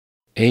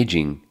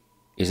Aging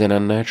is an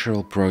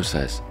unnatural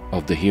process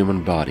of the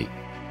human body.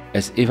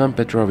 As Ivan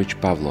Petrovich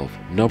Pavlov,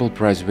 Nobel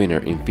Prize winner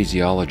in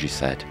physiology,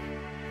 said,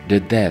 "The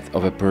death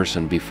of a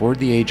person before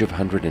the age of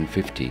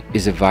 150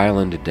 is a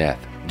violent death.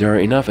 There are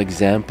enough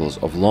examples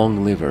of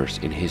long livers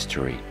in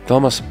history.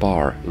 Thomas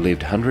Parr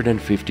lived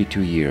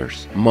 152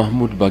 years.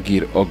 Mahmoud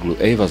Bagir Oglu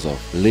Eyvazov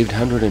lived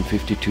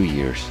 152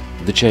 years.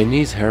 The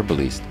Chinese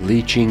herbalist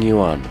Li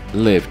Qingyuan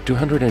lived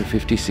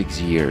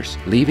 256 years,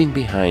 leaving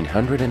behind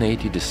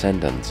 180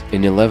 descendants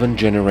in 11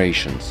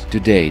 generations. To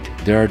date,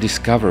 there are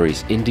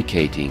discoveries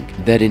indicating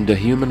that in the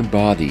human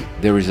body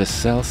there is a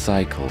cell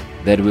cycle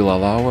that will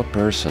allow a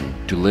person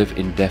to live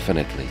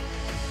indefinitely."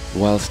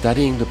 While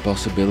studying the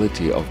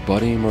possibility of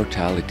body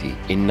immortality,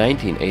 in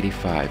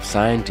 1985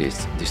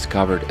 scientists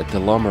discovered a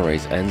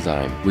telomerase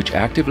enzyme which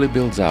actively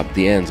builds up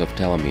the ends of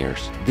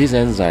telomeres. This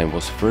enzyme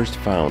was first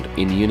found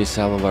in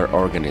unicellular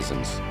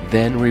organisms,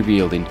 then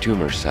revealed in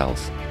tumor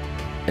cells,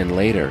 and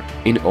later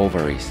in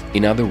ovaries,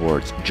 in other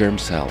words, germ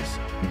cells.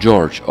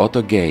 George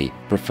Otto Gay,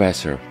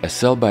 professor, a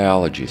cell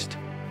biologist,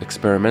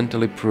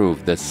 experimentally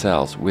proved that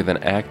cells with an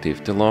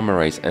active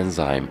telomerase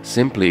enzyme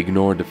simply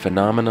ignore the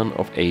phenomenon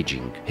of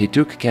aging. He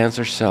took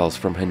cancer cells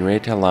from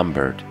Henrietta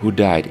Lambert, who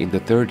died in the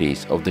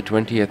 30s of the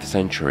 20th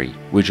century,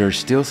 which are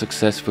still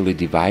successfully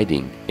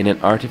dividing in an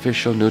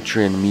artificial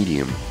nutrient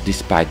medium,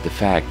 despite the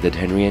fact that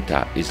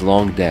Henrietta is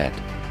long dead.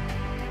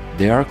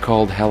 They are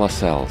called HeLa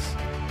cells.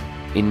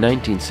 In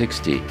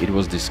 1960, it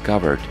was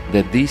discovered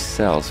that these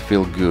cells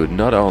feel good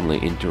not only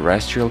in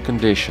terrestrial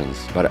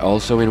conditions, but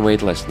also in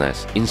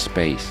weightlessness, in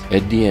space.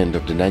 At the end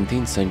of the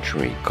 19th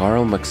century,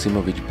 Karl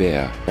Maximovich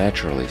Beer,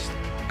 naturalist,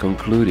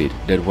 concluded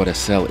that what a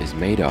cell is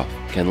made of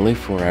can live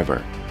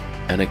forever,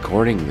 and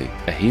accordingly,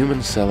 a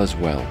human cell as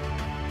well.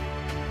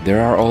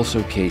 There are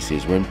also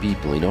cases when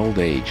people in old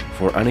age,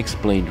 for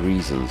unexplained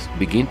reasons,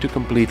 begin to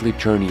completely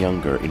turn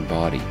younger in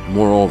body.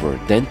 Moreover,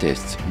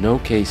 dentists know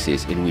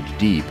cases in which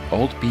deep,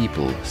 old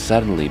people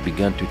suddenly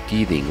began to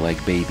teething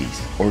like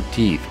babies, or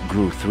teeth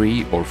grew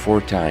 3 or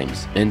 4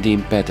 times, and the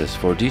impetus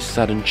for this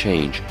sudden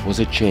change was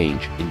a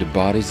change in the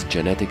body's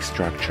genetic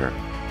structure.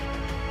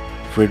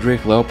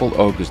 Friedrich Leopold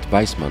August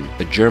Weismann,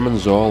 a German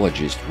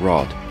zoologist,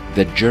 wrote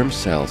that germ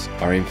cells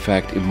are in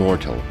fact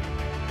immortal,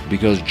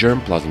 because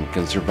germplasm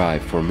can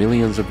survive for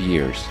millions of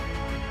years.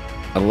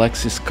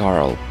 Alexis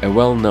Carrel, a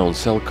well-known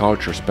cell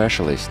culture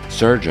specialist,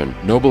 surgeon,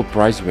 Nobel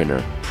Prize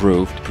winner,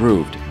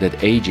 proved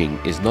that aging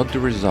is not the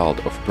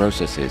result of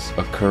processes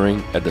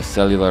occurring at the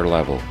cellular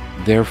level.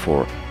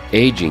 Therefore,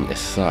 aging as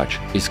such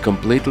is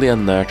completely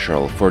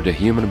unnatural for the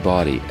human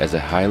body as a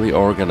highly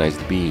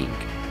organized being,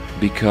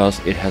 because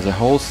it has a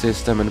whole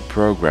system and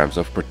programs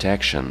of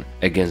protection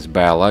against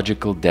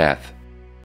biological death.